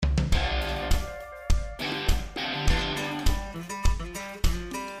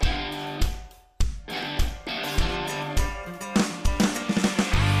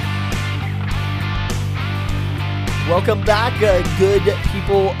Welcome back, good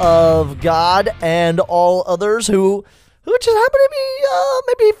people of God and all others who just happen to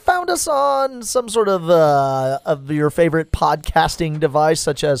be maybe found us on some sort of your favorite podcasting device,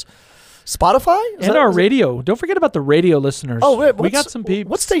 such as Spotify and our radio. Don't forget about the radio listeners. Oh, wait, we got some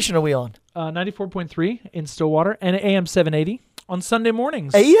people. What station are we on? 94.3 in Stillwater and AM 780 on Sunday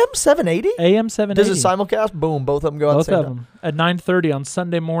mornings. AM 780? AM 780. Does it simulcast? Boom, both of them go out Both the same of time. them at 9:30 on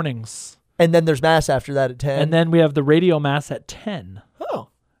Sunday mornings. And then there's Mass after that at 10. And then we have the radio Mass at 10. Oh.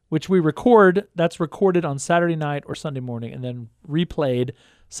 Which we record. That's recorded on Saturday night or Sunday morning and then replayed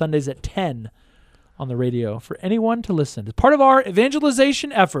Sundays at 10 on the radio for anyone to listen. It's part of our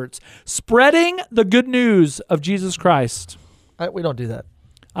evangelization efforts, spreading the good news of Jesus Christ. We don't do that.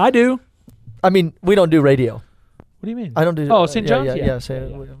 I do. I mean, we don't do radio. What do you mean? I don't do. Oh, St. John's.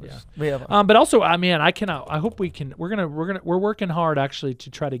 We have. But also, I mean, I cannot. I hope we can. We're working hard actually to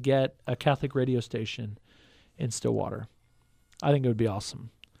try to get a Catholic radio station in Stillwater. I think it would be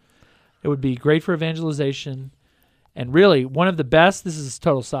awesome. It would be great for evangelization, and really one of the best. This is a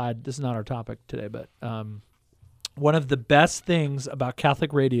total side. This is not our topic today, but one of the best things about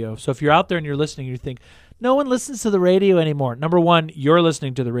Catholic radio. So if you're out there and you're listening, you think no one listens to the radio anymore. Number one, you're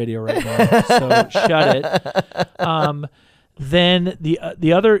listening to the radio right now, so shut it. Then the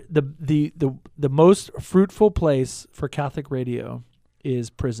most fruitful place for Catholic radio is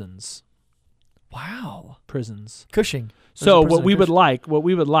prisons. Wow. Prisons. Cushing. So what we would like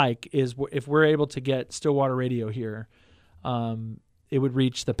is if we're able to get Stillwater radio here, it would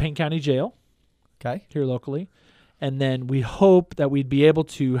reach the Payne County Jail. Okay. Here locally. And then we hope that we'd be able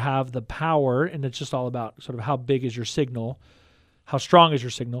to have the power, and it's just all about sort of how big is your signal, how strong is your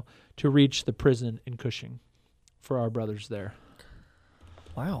signal, to reach the prison in Cushing for our brothers there.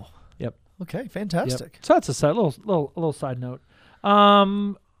 Wow. Yep. Okay, fantastic. Yep. So that's a little side note.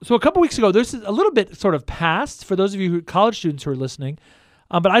 So a couple weeks ago, this is a little bit sort of past for those of you college students who are listening.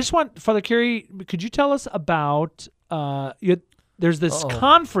 But I just want, Father Carey, could you tell us about, there's this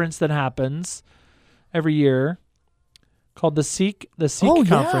conference that happens every year called the Seek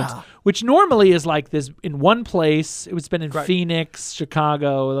Conference, which normally is like this in one place. It's been in Phoenix,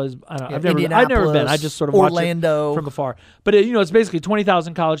 Chicago. I've never been. I just sort of Orlando. watch it from afar. But it's basically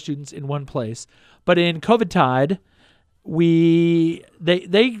 20,000 college students in one place. But in COVID tide, they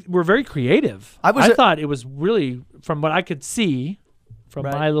were very creative. I thought it was really, from what I could see from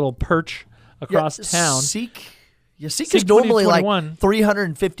my little perch across town. Seek is normally like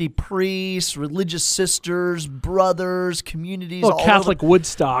 350 priests, religious sisters, brothers, communities. All Catholic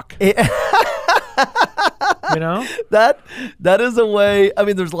Woodstock. That is a way. I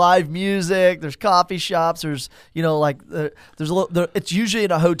mean, there's live music, there's coffee shops, there's it's usually in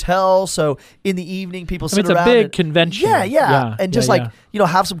a hotel. So in the evening, people sit around. It's a big convention. Yeah. And just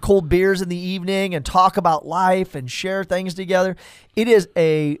have some cold beers in the evening and talk about life and share things together. It is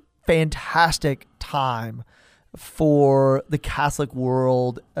a fantastic time for the Catholic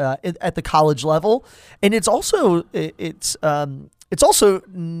world at the college level, and it's also because of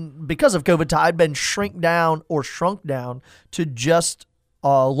COVID tide been shrunk down to just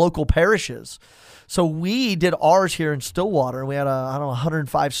local parishes. So we did ours here in Stillwater, and we had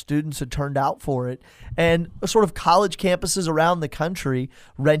 105 students that turned out for it, and sort of college campuses around the country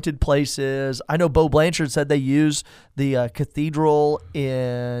rented places. I know Bo Blanchard said they use the cathedral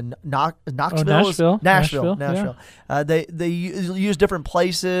in Nashville. Yeah. They use different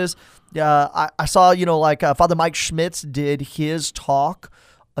places. I saw Father Mike Schmitz did his talk.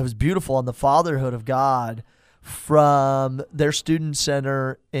 It was beautiful on the fatherhood of God from their student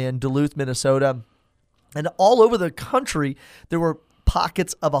center in Duluth, Minnesota. And all over the country, there were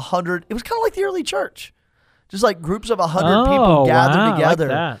pockets of 100. It was kind of like the early church, just like groups of 100 people gathered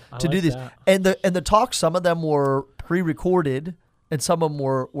together to do this. And the talks, some of them were pre-recorded, and some of them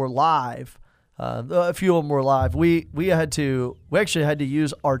were live. A few of them were live. We actually had to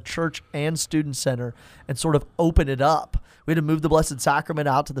use our church and student center and sort of open it up. We had to move the Blessed Sacrament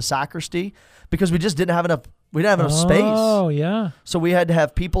out to the sacristy because we just didn't have enough. We didn't have enough space. Oh, yeah. So we had to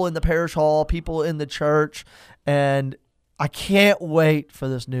have people in the parish hall, people in the church, and I can't wait for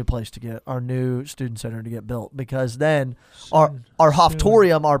this new place our new student center to get built, because then our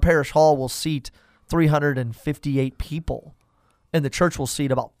Hoftorium, our parish hall, will seat 358 people, and the church will seat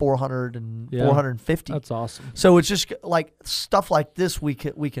about 450. That's awesome. So it's just like stuff like this we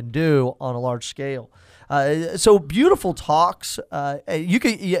can do on a large scale. So beautiful talks.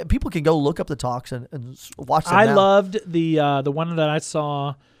 People can go look up the talks and watch them. I loved the one that I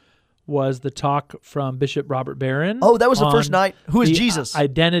saw was the talk from Bishop Robert Barron. Oh, that was the first night. Who is Jesus?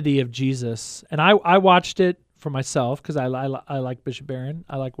 Identity of Jesus. And I watched it for myself because I like Bishop Barron.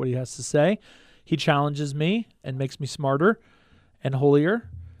 I like what he has to say. he challenges me and makes me smarter and holier.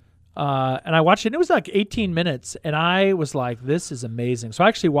 And I watched it, and it was like 18 minutes, and I was like, this is amazing. So I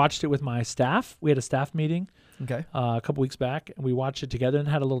actually watched it with my staff. We had a staff meeting a couple weeks back, and we watched it together and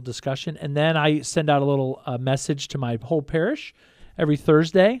had a little discussion. And then I send out a little message to my whole parish every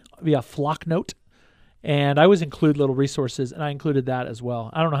Thursday via Flock Note. And I always include little resources, and I included that as well.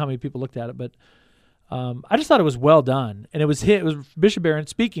 I don't know how many people looked at it, but I just thought it was well done. And it was Bishop Barron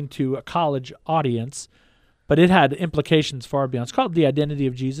speaking to a college audience, but it had implications far beyond. It's called The Identity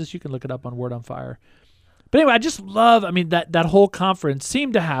of Jesus. You can look it up on Word on Fire. But anyway, I just love, that whole conference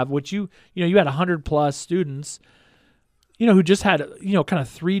seemed to have, which you had 100+ students, who just had, kind of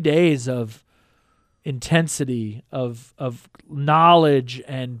 3 days of intensity, of knowledge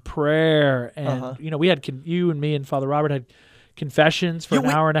and prayer. And, we had, you and me and Father Robert had confessions for an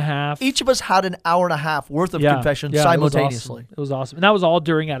hour and a half. Each of us had an hour and a half worth of confessions simultaneously. It was awesome. And that was all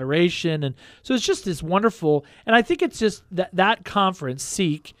during adoration. And so it's just this wonderful, and I think it's just that conference,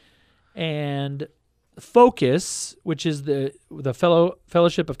 Seek and Focus, which is the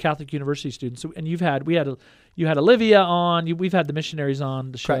Fellowship of Catholic University Students. And you had Olivia on, we've had the missionaries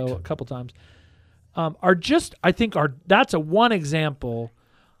on the show a couple times. That's a one example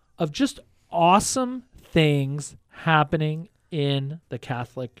of just awesome things happening in the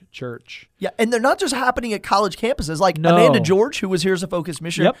Catholic Church. Yeah, and they're not just happening at college campuses. Like Amanda George, who was here as a Focus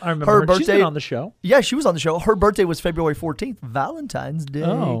missionary. Yep, I remember her. She's been on the show. Yeah, she was on the show. Her birthday was February 14th, Valentine's Day.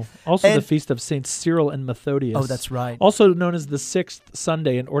 Oh, also the feast of Saints Cyril and Methodius. Oh, that's right. Also known as the 6th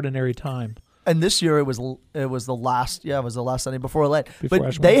Sunday in Ordinary Time. And this year it was the last Sunday before Lent. Before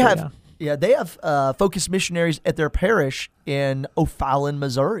but they have Focus missionaries at their parish in O'Fallon,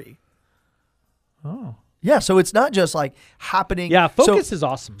 Missouri. Oh. Yeah, so it's not just like happening. Yeah, Focus is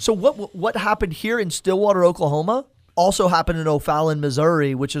awesome. So what happened here in Stillwater, Oklahoma, also happened in O'Fallon,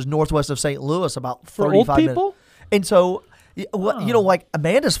 Missouri, which is northwest of St. Louis, about 35 minutes. For old people? And so, like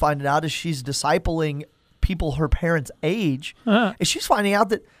Amanda's finding out as she's discipling people her parents' age, and she's finding out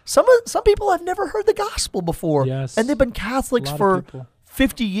that some people have never heard the gospel before, and they've been Catholics for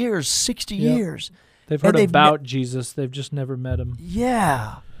 50 years, 60 years. They've heard about Jesus, they've just never met him.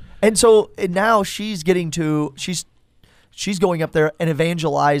 Yeah. And so now she's going up there and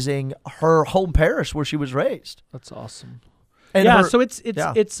evangelizing her home parish where she was raised. That's awesome. And that's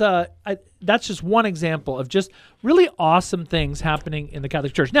just one example of just really awesome things happening in the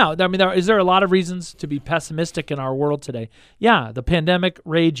Catholic Church. Now, is there a lot of reasons to be pessimistic in our world today? Yeah, the pandemic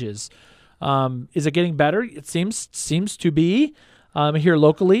rages. Is it getting better? It seems to be here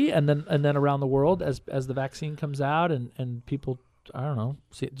locally and then around the world as the vaccine comes out and people. I don't know.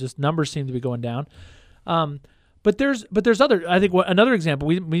 Just numbers seem to be going down. But there's other. I think another example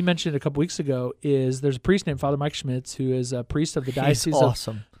we mentioned a couple weeks ago is there's a priest named Father Mike Schmitz who is a priest of the diocese.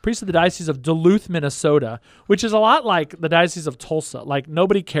 Priest of the Diocese of Duluth, Minnesota, which is a lot like the Diocese of Tulsa. Like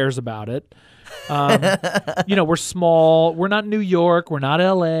nobody cares about it. We're small. We're not New York. We're not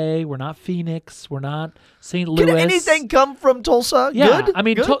L.A. We're not Phoenix. We're not St. Louis. Can anything come from Tulsa? Yeah,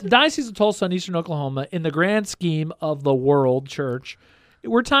 Good? Diocese of Tulsa in eastern Oklahoma, in the grand scheme of the world church,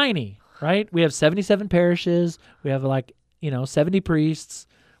 we're tiny, right? We have 77 parishes. We have 70 priests.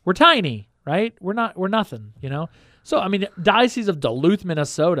 We're tiny, right? We're nothing, So Diocese of Duluth,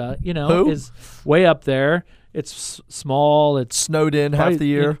 Minnesota, is way up there. It's small. It's snowed in half the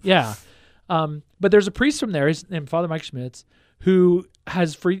year. Yeah. But there's a priest from there, he's named Father Mike Schmitz, who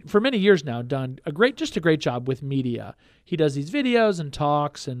has for many years now done a great job with media. He does these videos and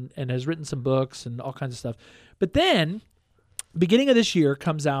talks and has written some books and all kinds of stuff. But then, beginning of this year,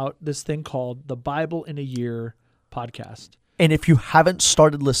 comes out this thing called the Bible in a Year podcast. And if you haven't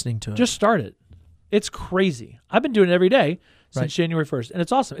started listening to it, just start it. It's crazy. I've been doing it every day since January 1st, and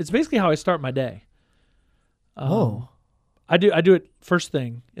it's awesome. It's basically how I start my day. I do it first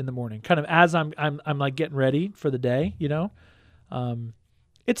thing in the morning, kind of as I'm like getting ready for the day,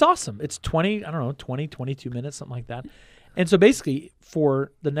 It's awesome. It's 22 minutes, something like that. And so basically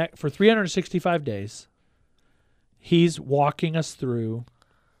for 365 days, he's walking us through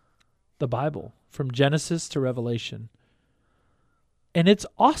the Bible from Genesis to Revelation. And it's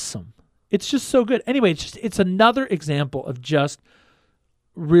awesome. It's just so good. Anyway, it's another example of just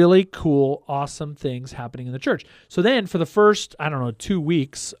really cool, awesome things happening in the church. So then for the first, 2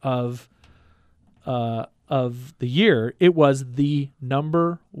 weeks of the year, it was the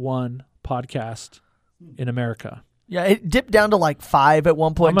number one podcast in America. Yeah, it dipped down to 5 at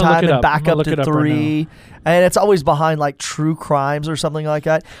one point in time and back up to 3. And it's always behind true crimes or something like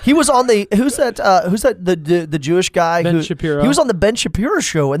that. He was on the the Jewish guy Ben Shapiro. He was on the Ben Shapiro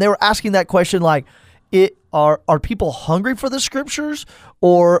show, and they were asking that question are people hungry for the scriptures,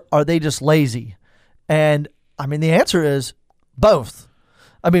 or are they just lazy? And I mean, the answer is both.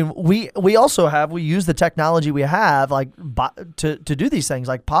 I mean, we use the technology we have to do these things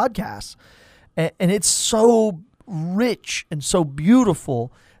like podcasts, and it's so rich and so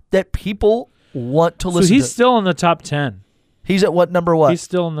beautiful that people want to listen. So he's to still in the top 10. He's at what number? What? He's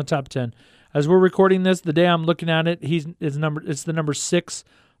still in the top 10. As we're recording this, the day I'm looking at it, it's the number 6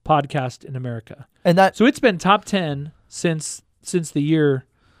 podcast in America. So it's been top 10 since the year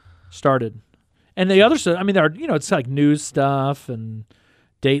started. And the other stuff, I mean, it's like news stuff and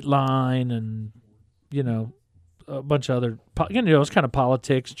Dateline and, a bunch of other, it's kind of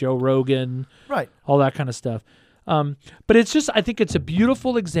politics, Joe Rogan, right, all that kind of stuff. But it's just, I think it's a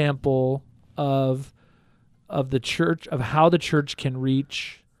beautiful example of the church, of how the church can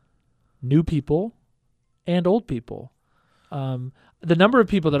reach new people and old people. The number of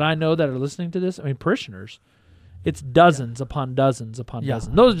people that I know that are listening to this, I mean, parishioners, it's dozens upon dozens upon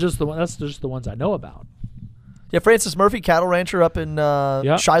dozens. Those are just that's just the ones I know about. Yeah, Francis Murphy, cattle rancher up in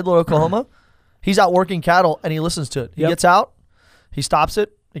Shiloh, Oklahoma. He's out working cattle, and he listens to it. He gets out, he stops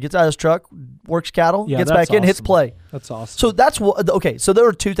it, he gets out of his truck, works cattle, gets back in, hits play. That's awesome. So that's okay. So there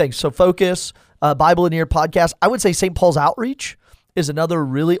are two things. So Focus, Bible in Ear podcast. I would say St. Paul's Outreach is another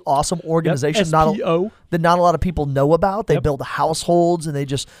really awesome organization that not a lot of people know about. They build households and they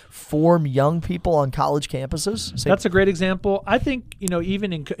just form young people on college campuses. That's a great example. I think,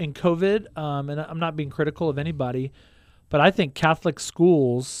 even in COVID, and I'm not being critical of anybody, but I think Catholic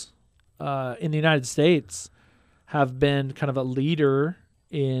schools in the United States have been kind of a leader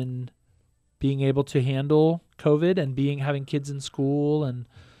in being able to handle COVID and having kids in school, and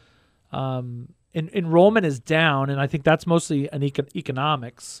enrollment is down, and I think that's mostly an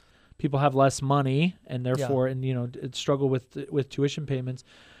economics. People have less money, and therefore, struggle with tuition payments.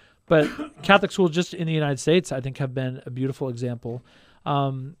 But Catholic schools, just in the United States, I think have been a beautiful example.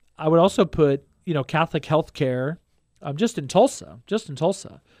 I would also put, Catholic healthcare, just in Tulsa.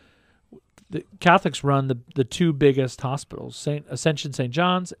 The Catholics run the two biggest hospitals, Ascension St.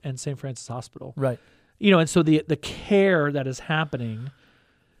 John's and St. Francis Hospital. Right. And so the care that is happening.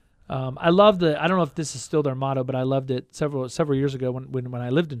 I love I don't know if this is still their motto, but I loved it several years ago when I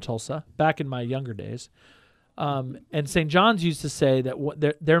lived in Tulsa, back in my younger days. And St. John's used to say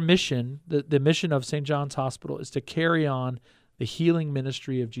that their mission, the mission of St. John's Hospital, is to carry on the healing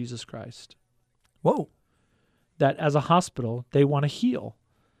ministry of Jesus Christ. Whoa. That as a hospital, they want to heal.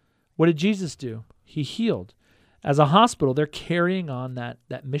 What did Jesus do? He healed. As a hospital, they're carrying on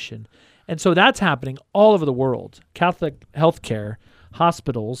that mission. And so that's happening all over the world. Catholic healthcare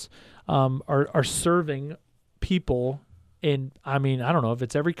hospitals are serving people in, I don't know if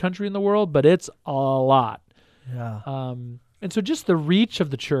it's every country in the world, but it's a lot. Yeah. And so just the reach of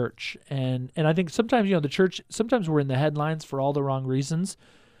the church, and I think sometimes, the church, sometimes we're in the headlines for all the wrong reasons.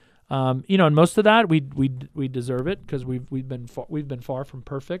 And most of that we deserve it because we've been far from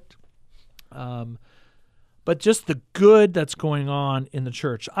perfect. But just the good that's going on in the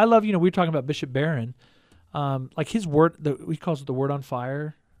church. I love, we were talking about Bishop Barron, like his word, he calls it the Word on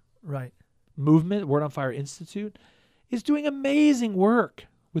Fire, right? Movement, Word on Fire Institute, is doing amazing work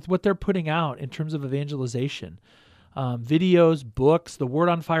with what they're putting out in terms of evangelization, videos, books, the Word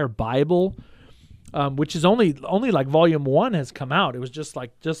on Fire Bible, which is only like volume 1 has come out. It was just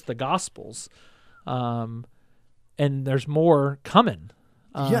the Gospels, and there's more coming.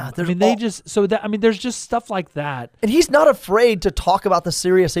 There's just stuff like that. And he's not afraid to talk about the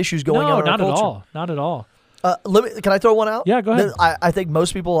serious issues going on in our culture. Not at all. Can I throw one out? Yeah, go ahead. I think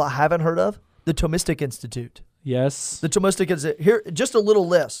most people haven't heard of the Thomistic Institute. Yes. The Thomistic Institute. Here, just a little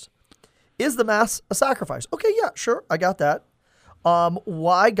list. Is the Mass a sacrifice? Okay, yeah, sure, I got that.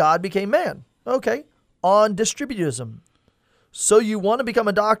 Why God became man? Okay. On distributism. So you want to become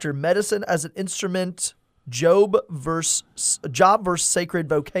a doctor, medicine as an instrument, job versus sacred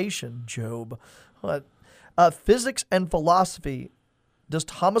vocation. Job. What? Physics and philosophy. Does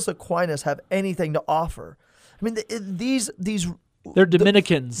Thomas Aquinas have anything to offer? I mean, these they're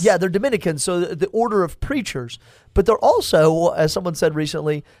Dominicans. They're Dominicans, so the order of preachers. But they're also, as someone said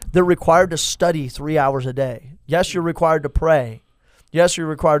recently, they're required to study 3 hours a day. Yes, you're required to pray. Yes, you're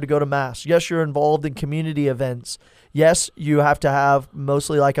required to go to Mass. Yes, you're involved in community events. Yes, you have to have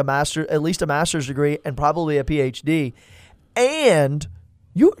mostly like at least a master's degree and probably a PhD. And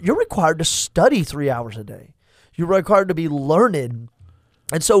you're required to study 3 hours a day. You're required to be learned.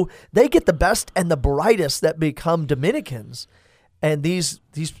 And so they get the best and the brightest that become Dominicans. And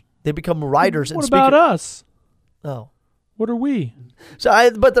they become writers and speakers. What about us? Oh. What are we?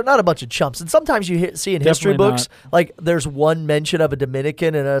 But they're not a bunch of chumps. And sometimes you see in history Definitely books, like there's one mention of a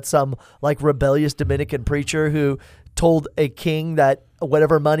Dominican, and it's some like rebellious Dominican preacher who told a king that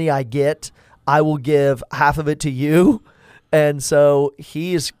whatever money I get, I will give half of it to you. And so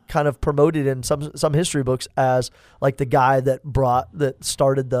he is kind of promoted in some history books as like the guy that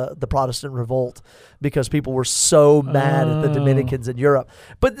started the Protestant revolt, because people were so mad at the Dominicans in Europe.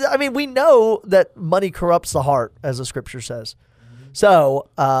 But I mean, we know that money corrupts the heart, as the scripture says. So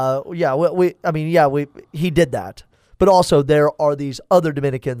he did that. But also there are these other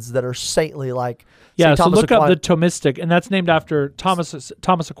Dominicans that are saintly, like St. Thomas look up the Thomistic, and that's named after St.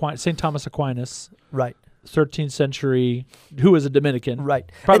 Thomas Aquinas. Right. 13th century, who was a Dominican. Right.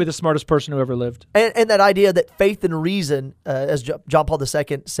 Probably the smartest person who ever lived. And that idea that faith and reason, as John Paul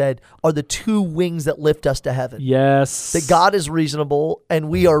II said, are the two wings that lift us to heaven. Yes. That God is reasonable and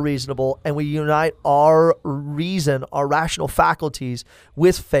we are reasonable, and we unite our reason, our rational faculties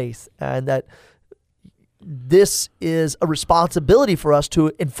with faith, and that this is a responsibility for us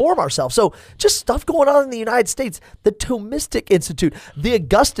to inform ourselves. So just stuff going on in the United States, the Thomistic Institute, the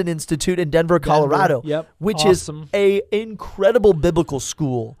Augustine Institute in Denver, Colorado, which awesome. is a incredible biblical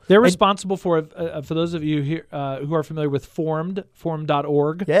school. They're responsible for those of you here who are familiar with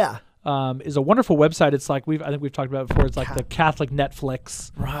formed.org. Yeah. Is a wonderful website. It's like I think we've talked about it before. It's like the Catholic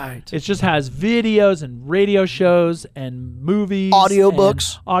Netflix. Right. It just has videos and radio shows and movies,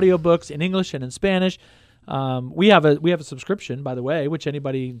 audiobooks in English and in Spanish. We have a subscription, by the way, which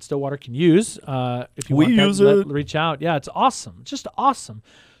anybody in Stillwater can use. If you reach out. Yeah, it's awesome. Just awesome.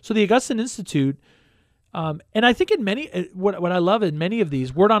 So the Augustine Institute, and I think in many, what I love in many of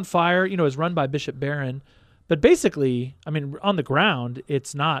these, Word on Fire, is run by Bishop Barron, but basically, I mean, on the ground,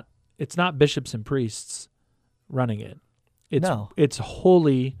 it's not bishops and priests running it. It's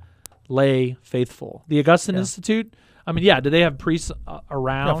holy lay faithful. The Augustine Institute. I mean, do they have priests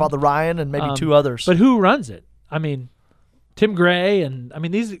around? Yeah, Father Ryan and maybe two others. But who runs it? I mean, Tim Gray and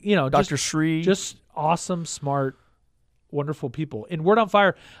these, Dr. Shree. Just awesome, smart, wonderful people. In Word on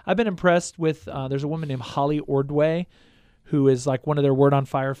Fire, I've been impressed with, there's a woman named Holly Ordway, who is like one of their Word on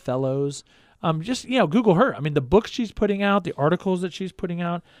Fire fellows. Google her. I mean, the books she's putting out, the articles that she's putting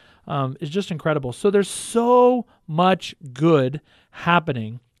out, is just incredible. So there's so much good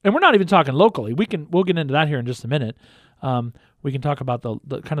happening. And we're not even talking locally. We'll get into that here in just a minute. We can talk about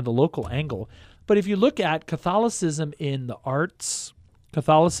the kind of the local angle. But if you look at Catholicism in the arts,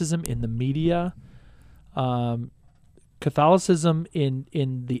 Catholicism in the media, Catholicism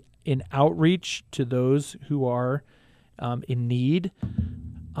in outreach to those who are in need,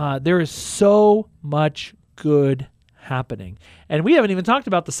 there is so much good happening. And we haven't even talked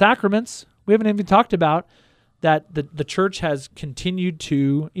about the sacraments. We haven't even talked about that the church has continued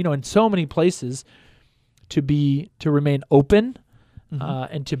to, in so many places, to remain open,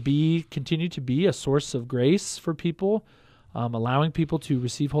 and to continue to be a source of grace for people, allowing people to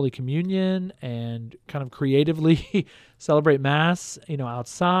receive Holy Communion and kind of creatively celebrate Mass,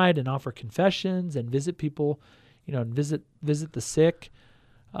 outside, and offer confessions and visit people, and visit the sick.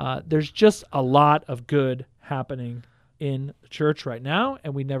 There's just a lot of good happening in the church right now,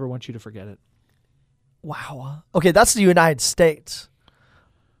 and we never want you to forget it. Wow. Okay, that's the United States.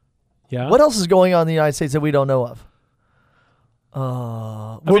 Yeah. What else is going on in the United States that we don't know of?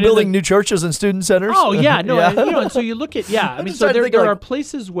 We're building new churches and student centers. Oh, yeah. No, and so you look at, so there are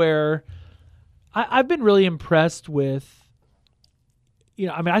places where I've been really impressed with,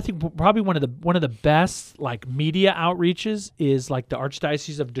 I think probably one of the best like media outreaches is like the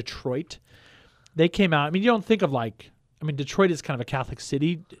Archdiocese of Detroit. They came out, you don't think of Detroit is kind of a Catholic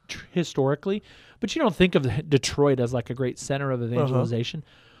city historically, but you don't think of Detroit as like a great center of evangelization.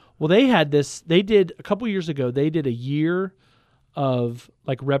 Well, they did a couple years ago, they did a year of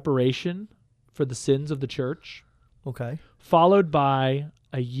like reparation for the sins of the church. Okay. Followed by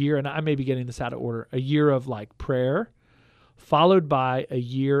a year, and I may be getting this out of order, a year of like prayer, followed by a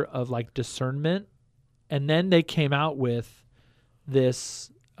year of like discernment. And then they came out with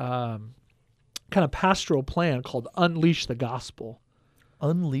this kind of pastoral plan called Unleash the Gospel.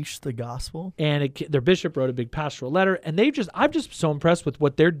 Unleash the Gospel? And their bishop wrote a big pastoral letter. And I'm just so impressed with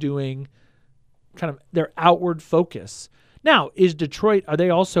what they're doing, kind of their outward focus. Now, are they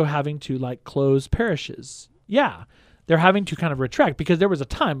also having to like close parishes? Yeah. They're having to kind of retract because there was a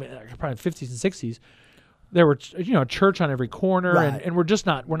time, probably 50s and 60s, there were, a church on every corner, right. and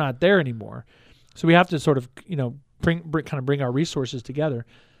we're not there anymore. So we have to sort of, bring our resources together.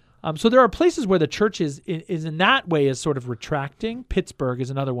 So there are places where the church is in that way is sort of retracting. Pittsburgh is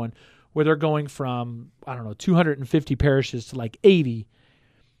another one where they're going from, 250 parishes to like 80,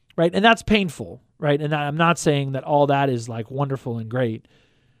 right? And that's painful, right? And I'm not saying that all that is like wonderful and great.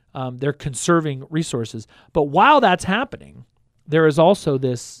 They're conserving resources. But while that's happening, there is also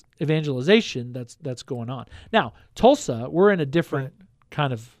this evangelization that's going on. Now, Tulsa, we're in a different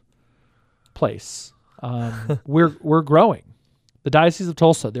kind of place. We're growing. The Diocese of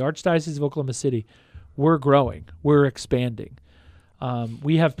Tulsa, the Archdiocese of Oklahoma City, we're growing. We're expanding.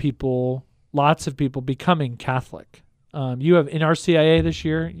 We have lots of people becoming Catholic. You have in RCIA this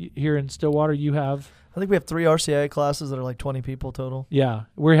year here in Stillwater. You have, I think we have 3 RCIA classes that are like 20 people total. yeah.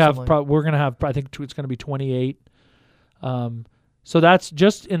 We're gonna have. I think it's gonna be 28. So that's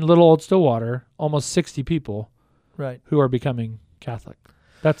just in little old Stillwater, almost 60 people, Right. who are becoming Catholic.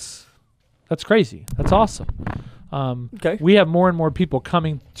 That's crazy. That's awesome. Okay. We have more and more people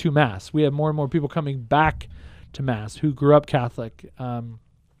coming to Mass. We have more and more people coming back to Mass who grew up Catholic.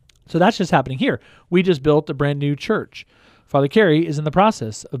 So that's just happening here. We just built a brand new church. Father Carey is in the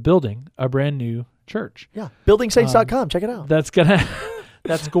process of building a brand new church. Yeah. BuildingSaints.com. Check it out. That's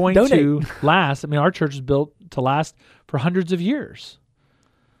going to last. I mean, our church is built to last for hundreds of years.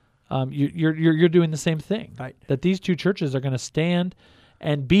 You're doing the same thing. Right. That these two churches are going to stand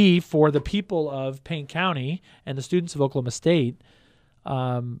and be for the people of Payne County and the students of Oklahoma State,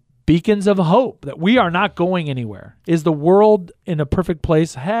 beacons of hope that we are not going anywhere. Is the world in a perfect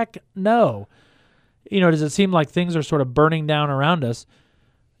place? Heck no. Does it seem like things are sort of burning down around us?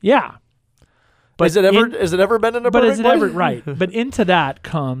 Yeah. But has it ever been in a but perfect is it place? ever right? But into that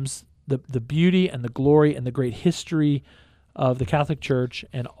comes the beauty and the glory and the great history of the Catholic Church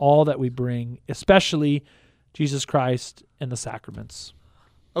and all that we bring, especially Jesus Christ and the sacraments.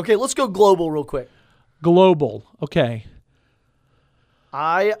 Okay, let's go global real quick. Global. Okay.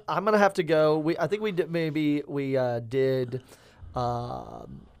 I'm gonna have to go. I think we did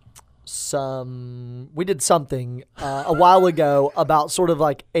something a while ago about sort of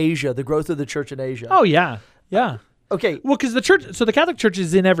like Asia, the growth of the church in Asia. Oh yeah, yeah. Okay. Well, because the Catholic Church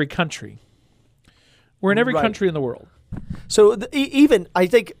is in every country. We're in every country in the world. So even I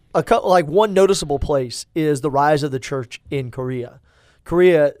think one noticeable place is the rise of the church in Korea.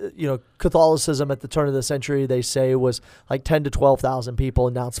 Korea, Catholicism at the turn of the century, they say was like 10 to 12,000 people,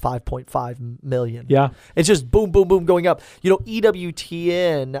 and now it's 5.5 million. Yeah. It's just boom, boom, boom going up.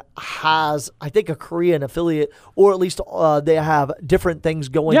 EWTN has, I think, a Korean affiliate, or at least they have different things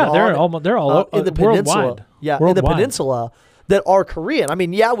going on. Yeah, they're all in the peninsula. worldwide. Yeah, worldwide. in the peninsula that are Korean. I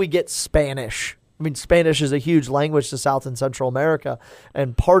mean, yeah, we get Spanish. I mean, Spanish is a huge language to South and Central America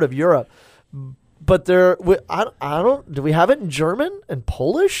and part of Europe. But do we have it in German and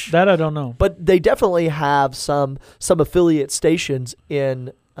Polish? That I don't know. But they definitely have some affiliate stations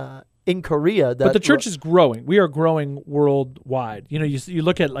in Korea. But the church is growing. We are growing worldwide. You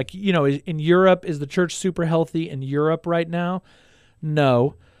look at in Europe, is the church super healthy in Europe right now?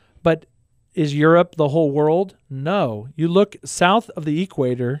 No. But is Europe the whole world? No. You look south of the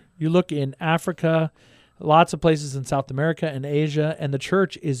equator, you look in Africa, lots of places in South America and Asia, and the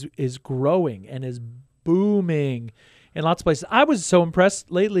church is growing and is booming in lots of places. I was so impressed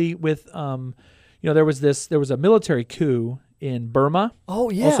lately with, there was a military coup in Burma,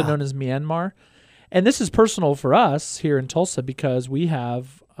 also known as Myanmar, and this is personal for us here in Tulsa because we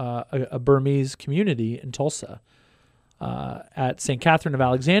have a Burmese community in Tulsa at St. Catherine of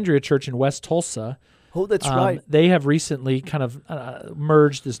Alexandria Church in West Tulsa. Oh, that's right. They have recently kind of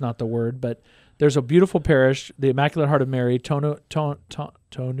merged is not the word, but there's a beautiful parish, the Immaculate Heart of Mary,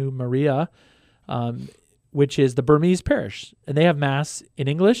 Tonu Maria, which is the Burmese parish. And they have Mass in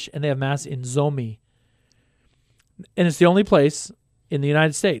English and they have Mass in Zomi. And it's the only place in the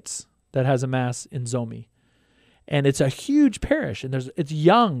United States that has a Mass in Zomi. And it's a huge parish, and it's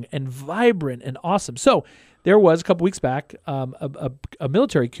young and vibrant and awesome. So there was, a couple weeks back, a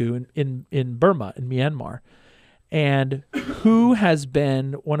military coup in Burma, in Myanmar. And who has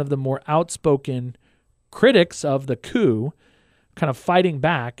been one of the more outspoken critics of the coup, kind of fighting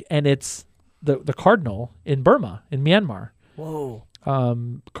back, and it's the cardinal in Burma, in Myanmar. Whoa.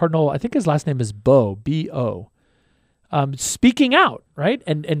 Cardinal, I think his last name is Bo, B-O, speaking out, right,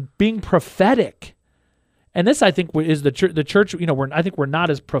 and being prophetic. And this, I think, is the church. I think we're not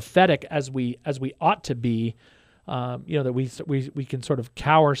as prophetic as we ought to be. That we can sort of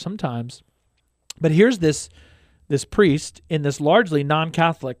cower sometimes. But here's this priest in this largely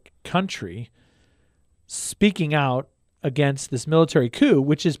non-Catholic country speaking out against this military coup,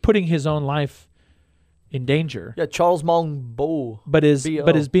 which is putting his own life in danger. Yeah, Charles Maung Bo. But is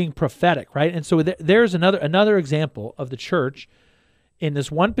being prophetic, right? And so there's another example of the church in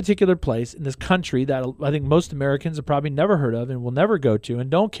this one particular place in this country that I think most Americans have probably never heard of and will never go to and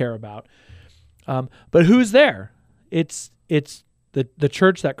don't care about. But who's there? It's the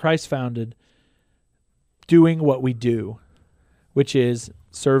church that Christ founded doing what we do, which is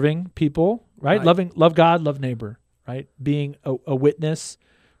serving people, right? Love God, love neighbor, right? Being a witness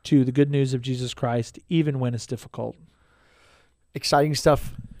to the good news of Jesus Christ, even when it's difficult. Exciting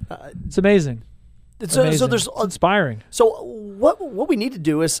stuff. It's amazing. So there's It's inspiring. So what we need to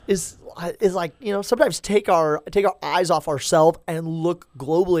do is like, sometimes take our eyes off ourselves and look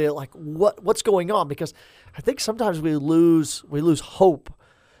globally at like what's going on, because I think sometimes we lose hope,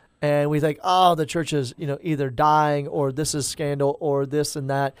 and we think, oh, the church is either dying, or this is scandal, or this and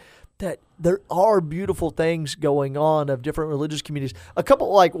that. That there are beautiful things going on of different religious communities.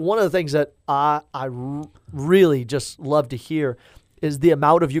 One of the things that I really just love to hear is the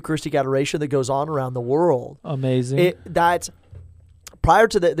amount of Eucharistic adoration that goes on around the world. Amazing. That's prior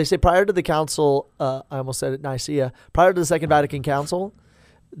to the council. I almost said it, Nicaea. Prior to the Second Vatican Council,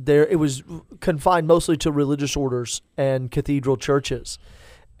 it was confined mostly to religious orders and cathedral churches.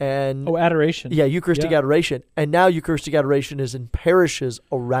 And adoration. Yeah, Eucharistic adoration. And now Eucharistic adoration is in parishes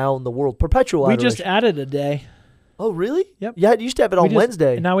around the world. Perpetual adoration. We just added a day. Oh, really? Yep. Yeah, you used to have it on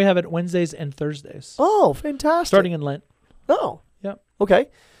Wednesday. And now we have it Wednesdays and Thursdays. Oh, fantastic. Starting in Lent. Oh. Yep. Okay.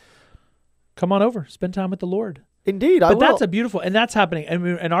 Come on over. Spend time with the Lord. Indeed, I will. But that's a beautiful, and that's happening.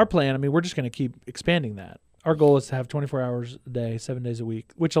 And our plan, we're just going to keep expanding that. Our goal is to have 24 hours a day, 7 days a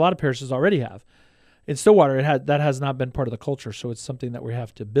week, which a lot of parishes already have. In Stillwater, that has not been part of the culture, so it's something that we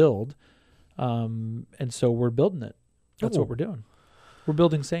have to build. And so we're building it. That's what we're doing. We're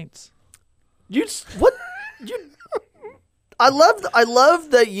building saints. I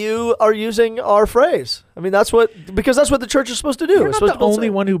love that you are using our phrase. Because that's what the church is supposed to do. You're not the only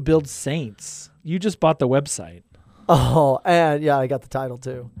one who builds saints. You just bought the website. Oh, and yeah, I got the title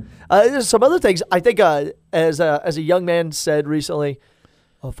too. There's some other things. I think as a young man said recently,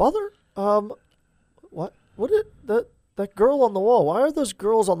 Father, what did that girl on the wall? Why are those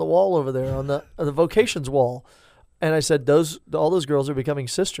girls on the wall over there on the vocations wall? And I said, all those girls are becoming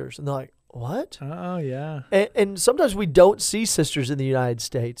sisters. And they're like, what? Oh, yeah. And sometimes we don't see sisters in the United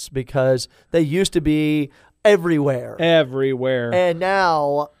States because they used to be everywhere. And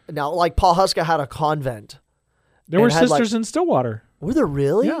now like Paul Huska had a convent. There were sisters in Stillwater. Were there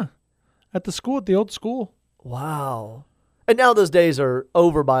really? Yeah. At the old school. Wow. And now those days are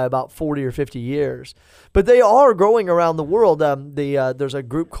over by about 40 or 50 years. But they are growing around the world. There's a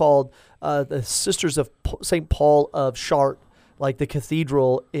group called the Sisters of St. Paul of Chartres, like the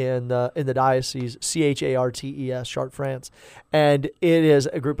cathedral in the diocese, CHARTES, Chartres, France. And it is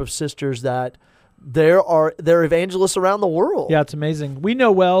a group of sisters that they're evangelists around the world. Yeah, it's amazing. We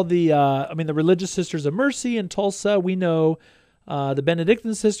know well the Religious Sisters of Mercy in Tulsa. We know the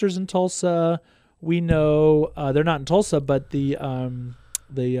Benedictine Sisters in Tulsa. We know they're not in Tulsa, but we do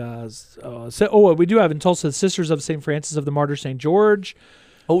have in Tulsa the Sisters of St. Francis of the Martyr St. George.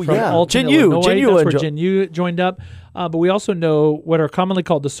 Oh, yeah. Alton, Illinois. That's where Jin joined up. But we also know what are commonly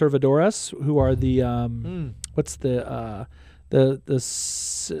called the Servadoras, who are the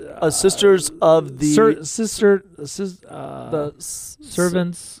sisters of the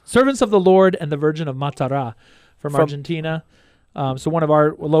servants of the Lord and the Virgin of Matara from Argentina. So one of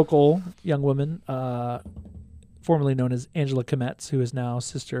our local young women, formerly known as Angela Kometz, who is now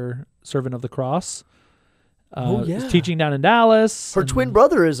Sister Servant of the Cross, is teaching down in Dallas. Her twin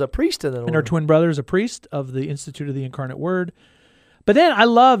brother is a priest in the order. And her twin brother is a priest of the Institute of the Incarnate Word. But then I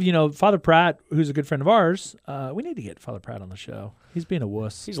love, Father Pratt, who's a good friend of ours. We need to get Father Pratt on the show. He's being a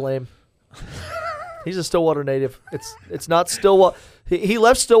wuss. He's lame. He's a Stillwater native. It's not Stillwater. He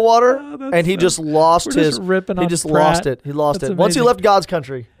left Stillwater and he just lost his. He just lost it. He lost it once he left God's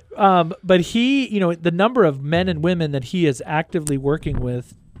country. But he, the number of men and women that he is actively working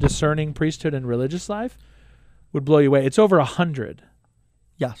with, discerning priesthood and religious life, would blow you away. It's over 100.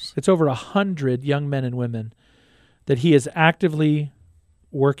 Yes, it's over 100 young men and women that he is actively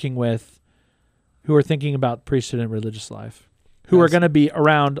working with, who are thinking about priesthood and religious life, who are going to be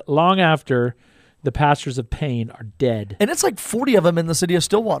around long after the pastors of Payne are dead. And it's like 40 of them in the city of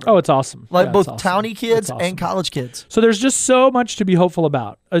Stillwater. Oh, it's awesome. Like both townie kids and college kids. So there's just so much to be hopeful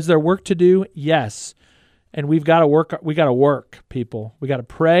about. Is there work to do? Yes. And we've got to work. We got to work, people. We got to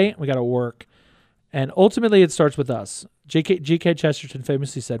pray. We got to work. And ultimately it starts with us. G.K. Chesterton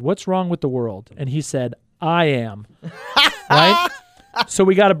famously said, "What's wrong with the world?" And he said, "I am." Right? So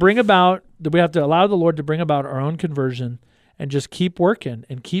we got to we have to allow the Lord to bring about our own conversion and just keep working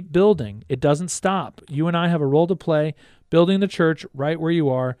and keep building. It doesn't stop. You and I have a role to play building the church right where you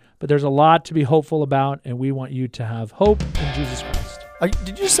are, but there's a lot to be hopeful about, and we want you to have hope in Jesus Christ.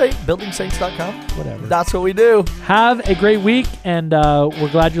 Did you say buildingsaints.com? Whatever. That's what we do. Have a great week, and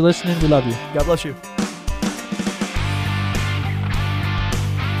we're glad you're listening. We love you. God bless you.